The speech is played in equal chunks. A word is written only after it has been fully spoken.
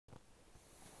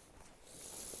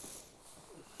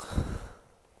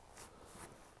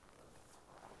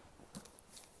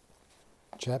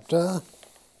Chapter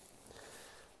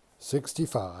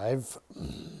 65.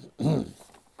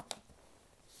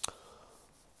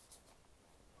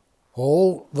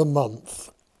 All the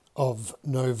month of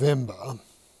November,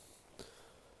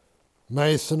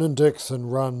 Mason and Dixon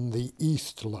run the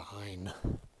East Line.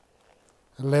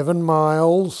 11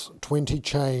 miles, 20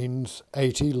 chains,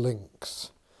 80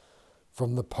 links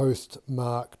from the post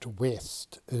marked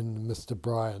west in Mr.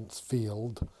 Bryant's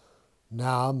field,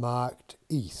 now marked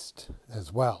east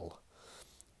as well,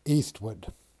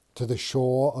 eastward to the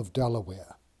shore of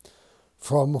Delaware,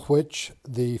 from which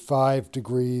the 5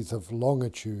 degrees of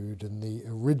longitude in the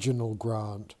original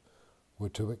grant were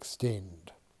to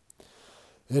extend.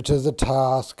 It is a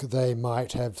task they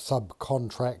might have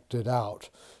subcontracted out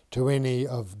to any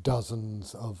of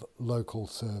dozens of local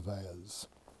surveyors.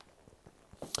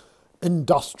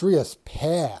 Industrious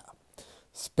pair,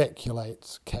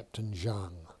 speculates Captain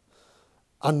Zhang,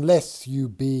 unless you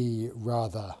be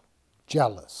rather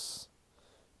jealous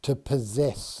to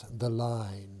possess the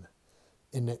line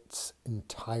in its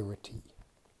entirety.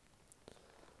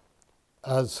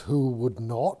 As who would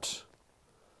not?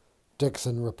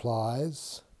 Dixon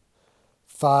replies.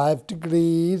 5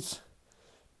 degrees,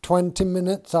 20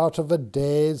 minutes out of a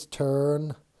day's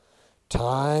turn,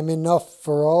 time enough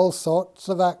for all sorts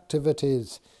of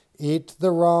activities, eat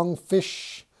the wrong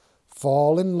fish,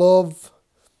 fall in love,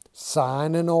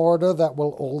 sign an order that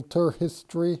will alter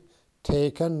history,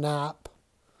 take a nap.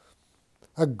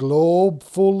 A globe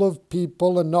full of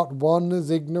people and not one is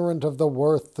ignorant of the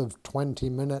worth of 20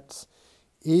 minutes.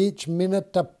 Each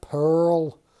minute a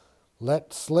pearl,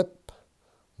 let slip,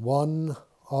 one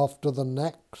after the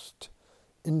next,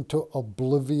 into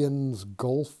oblivion's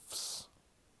gulfs.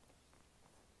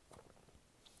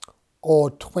 Or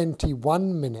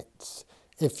 21 minutes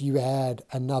if you add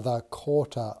another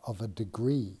quarter of a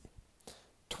degree,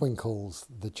 twinkles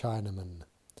the Chinaman.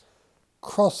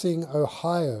 Crossing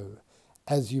Ohio,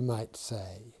 as you might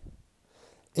say.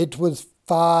 It was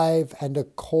 5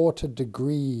 1/4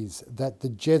 degrees that the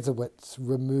Jesuits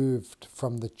removed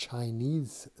from the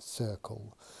Chinese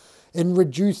circle, in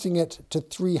reducing it to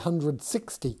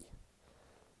 360.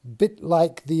 Bit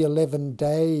like the 11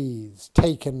 days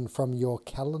taken from your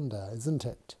calendar, isn't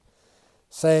it?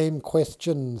 Same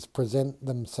questions present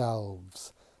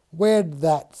themselves. Where'd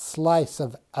that slice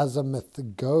of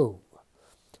azimuth go?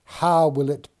 How will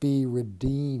it be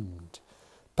redeemed?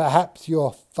 Perhaps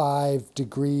your 5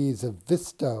 degrees of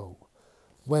visto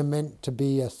were meant to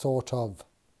be a sort of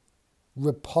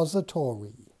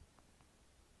repository.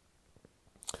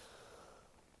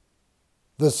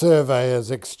 The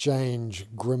surveyors exchange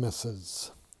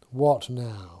grimaces. What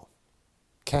now?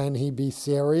 Can he be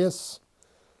serious?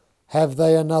 Have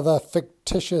they another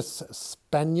fictitious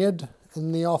Spaniard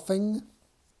in the offing?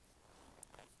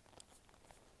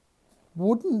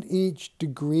 Wouldn't each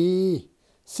degree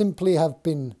simply have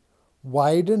been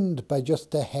widened by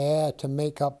just a hair to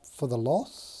make up for the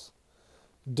loss?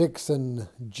 Dixon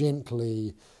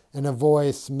gently, in a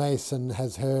voice Mason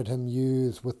has heard him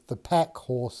use with the pack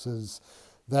horses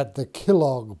that the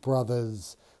Kellogg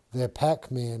brothers, their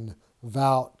packmen,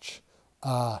 vouch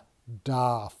are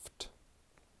daft.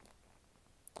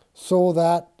 So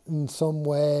that in some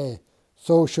way,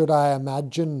 so should I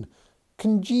imagine,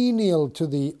 congenial to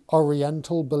the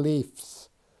Oriental beliefs,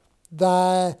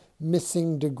 thy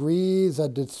missing degrees are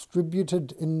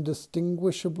distributed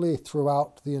indistinguishably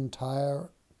throughout the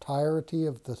entirety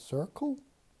of the circle?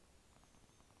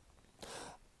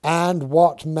 And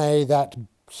what may that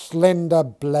slender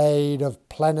blade of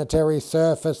planetary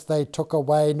surface they took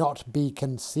away not be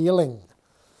concealing?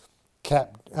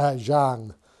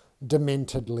 Zhang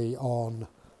dementedly on,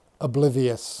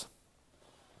 oblivious.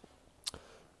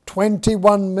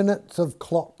 21 minutes of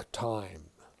clock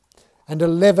time and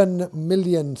 11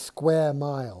 million square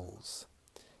miles.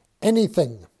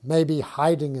 Anything may be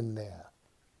hiding in there.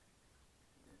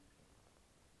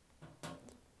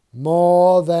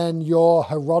 More than your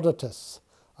Herodotus,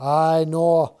 I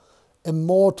nor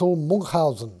immortal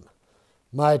Munchausen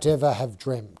might ever have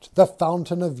dreamt. The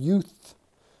fountain of youth,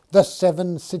 the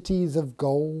 7 cities of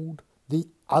gold, the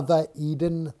other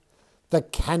Eden, the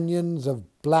canyons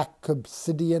of black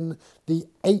obsidian, the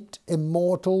 8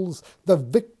 immortals, the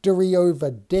victory over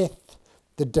death,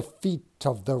 the defeat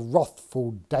of the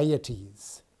wrathful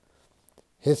deities.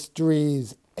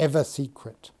 History's ever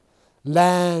secret,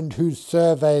 land whose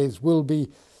surveys will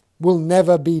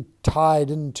never be tied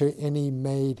into any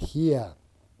made here,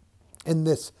 in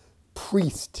this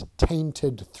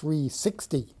priest-tainted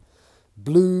 360,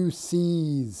 blue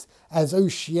seas as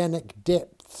oceanic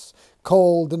depths,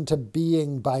 called into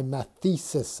being by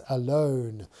Mathesis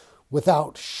alone,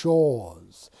 without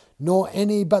shores, nor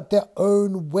any but their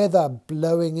own weather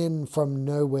blowing in from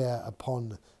nowhere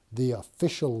upon the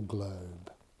official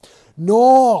globe.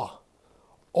 Nor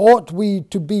ought we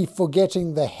to be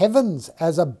forgetting the heavens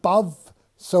as above,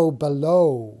 so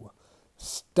below,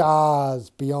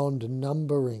 stars beyond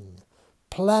numbering,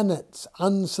 planets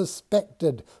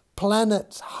unsuspected,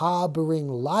 planets harbouring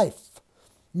life,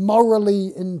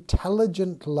 morally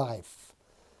intelligent life,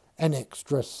 an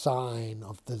extra sign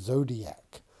of the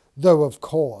zodiac, though of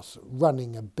course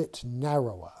running a bit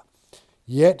narrower.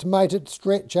 Yet might it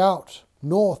stretch out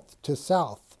north to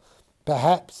south,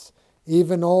 perhaps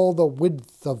even all the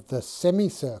width of the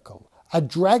semicircle, a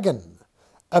dragon,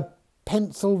 a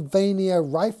Pennsylvania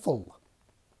rifle,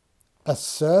 a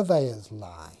surveyor's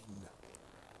line.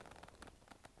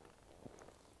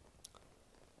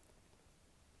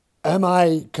 Am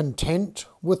I content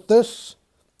with this?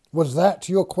 Was that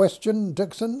your question,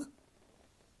 Dixon?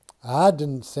 I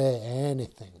didn't say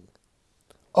anything.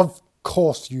 Of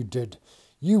course you did.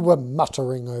 You were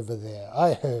muttering over there.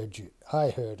 I heard you.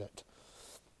 I heard it.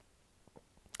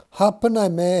 Happen I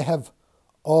may have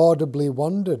audibly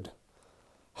wondered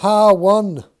how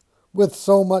one, with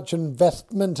so much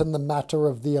investment in the matter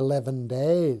of the 11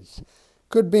 days,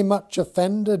 could be much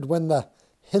offended when the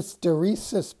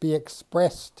hysteresis be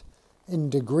expressed in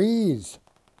degrees,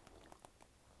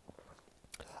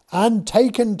 and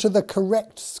taken to the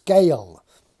correct scale,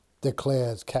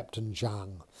 declares Captain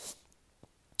Zhang.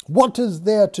 What is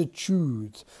there to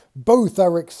choose? Both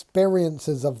are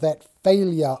experiences of that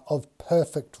failure of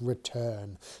perfect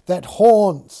return that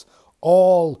haunts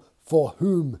all for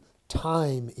whom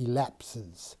time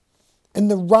elapses. In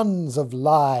the runs of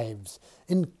lives,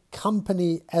 in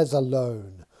company as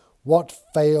alone, what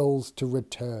fails to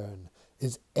return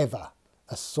is ever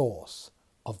a source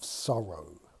of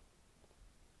sorrow.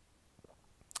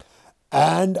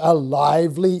 And a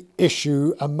lively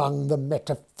issue among the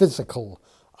metaphysical,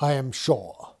 I am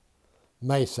sure,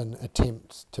 Mason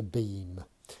attempts to beam.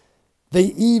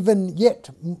 The even yet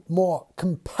more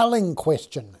compelling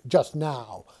question just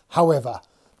now, however,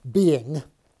 being,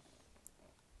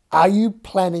 are you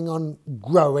planning on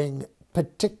growing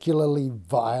particularly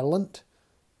violent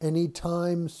any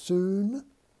time soon?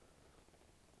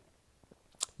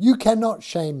 You cannot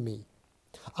shame me.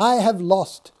 I have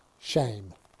lost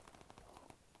shame.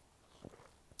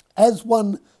 As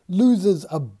one loses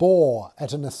a boar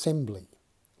at an assembly,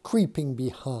 creeping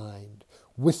behind,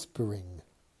 whispering,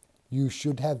 you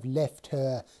should have left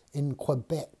her in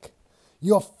Quebec.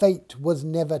 Your fate was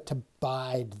never to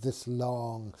bide this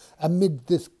long, amid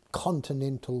this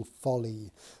continental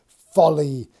folly,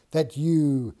 folly that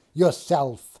you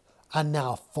yourself are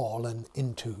now fallen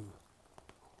into.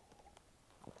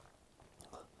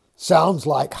 Sounds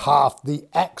like half the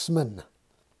axemen,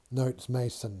 notes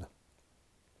Mason.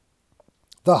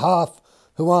 The half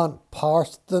who aren't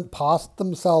past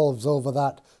themselves over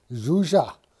that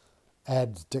zhuzha,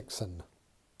 adds Dixon.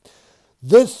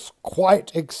 This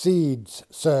quite exceeds,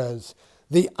 sirs,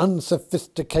 the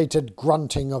unsophisticated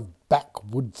grunting of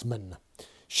backwoodsmen.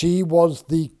 She was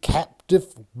the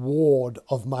captive ward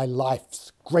of my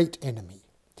life's great enemy,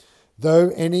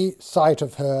 though any sight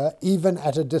of her, even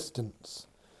at a distance,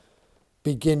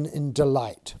 begin in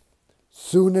delight.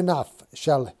 Soon enough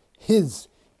shall his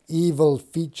evil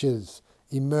features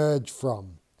emerge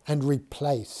from and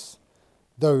replace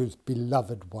those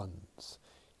beloved ones.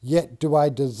 Yet do I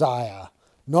desire,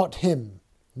 not him,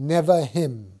 never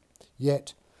him,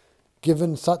 yet,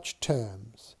 given such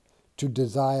terms, to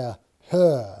desire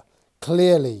her.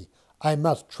 Clearly I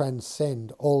must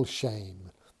transcend all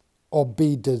shame, or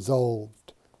be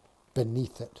dissolved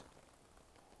beneath it.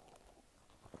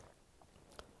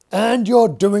 And you're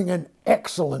doing an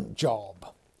excellent job,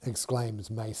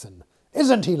 exclaims Mason.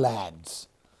 Isn't he, lads?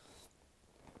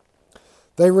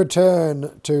 They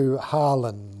return to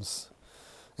Harlan's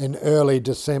in early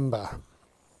December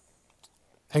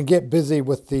and get busy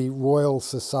with the Royal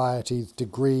Society's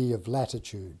degree of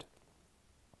latitude.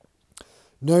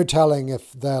 No telling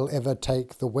if they'll ever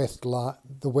take the west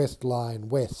line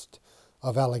west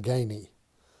of Allegheny.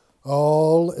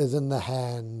 All is in the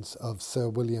hands of Sir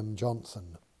William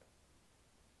Johnson.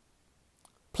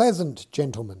 Pleasant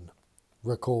gentleman,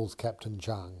 recalls Captain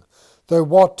Zhang, though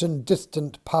what in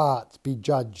distant parts be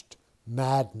judged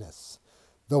madness,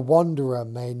 the wanderer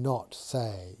may not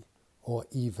say or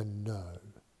even know.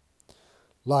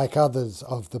 Like others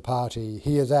of the party,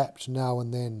 he is apt now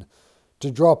and then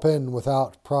to drop in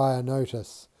without prior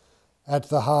notice at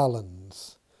the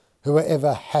Harlands, who are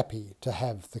ever happy to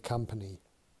have the company.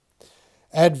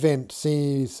 Advent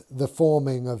sees the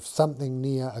forming of something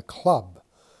near a club,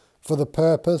 for the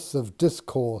purpose of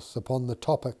discourse upon the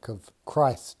topic of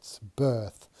Christ's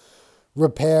birth,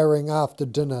 repairing after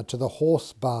dinner to the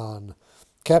horse barn,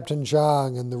 Captain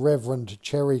Zhang and the Reverend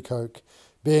Cherrycoke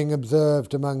being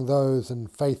observed among those in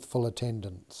faithful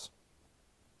attendance.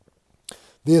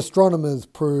 The astronomers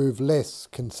prove less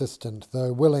consistent,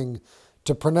 though willing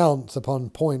to pronounce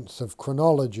upon points of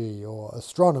chronology or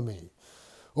astronomy,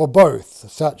 or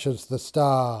both, such as the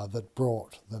star that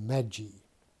brought the Magi.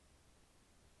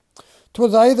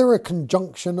 'Twas either a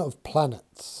conjunction of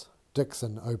planets,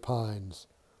 Dixon opines,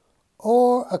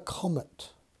 or a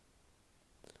comet.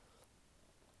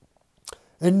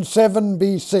 In 7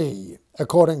 BC,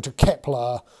 according to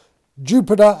Kepler,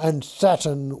 Jupiter and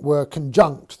Saturn were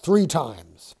conjunct 3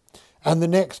 times, and the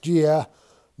next year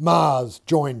Mars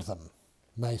joined them,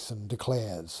 Mason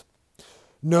declares.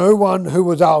 No one who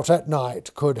was out at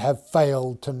night could have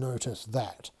failed to notice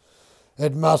that.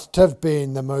 It must have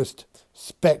been the most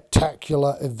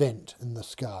spectacular event in the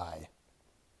sky.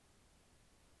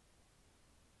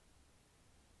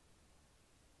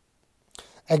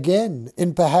 Again,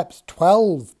 in perhaps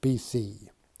 12 BC,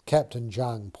 Captain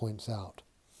Zhang points out,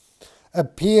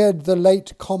 appeared the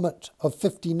late comet of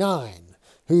 59,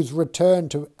 whose return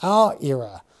to our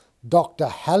era Dr.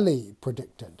 Halley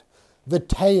predicted, the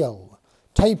tail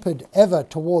tapered ever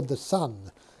toward the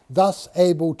sun, thus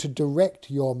able to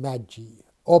direct your Magi,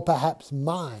 or perhaps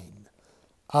mine,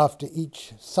 after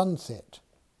each sunset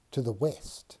to the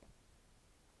west.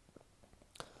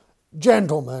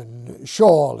 Gentlemen,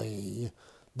 surely,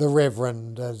 the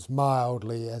Reverend, as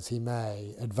mildly as he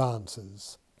may,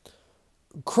 advances,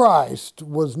 Christ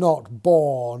was not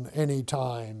born any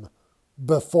time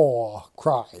before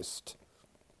Christ.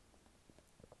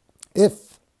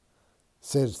 If,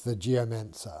 says the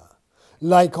geomancer,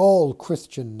 like all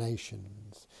Christian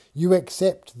nations, you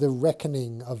accept the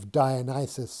reckoning of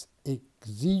Dionysius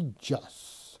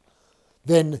Exiguus,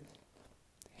 then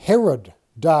Herod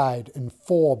died in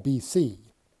 4 BC,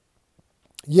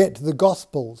 yet the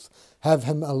Gospels have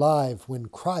him alive when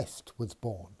Christ was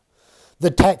born. The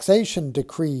taxation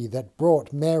decree that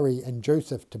brought Mary and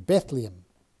Joseph to Bethlehem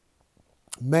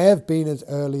may have been as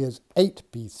early as 8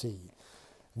 BC.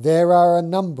 There are a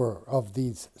number of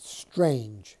these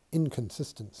strange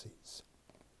inconsistencies.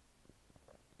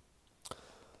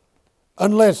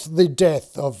 Unless the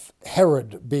death of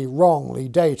Herod be wrongly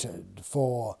dated,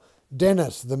 for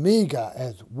Dennis the Meagre,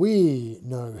 as we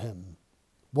know him,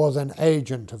 was an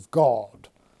agent of God.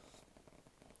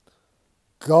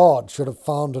 God should have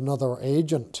found another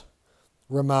agent,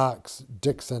 remarks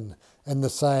Dixon in the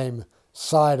same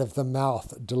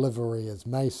side-of-the-mouth delivery as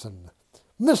Mason.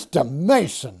 Mr.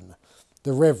 Mason,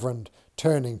 the Reverend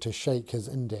turning to shake his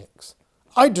index.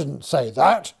 I didn't say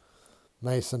that,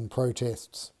 Mason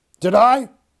protests. Did I?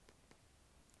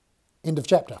 End of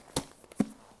chapter.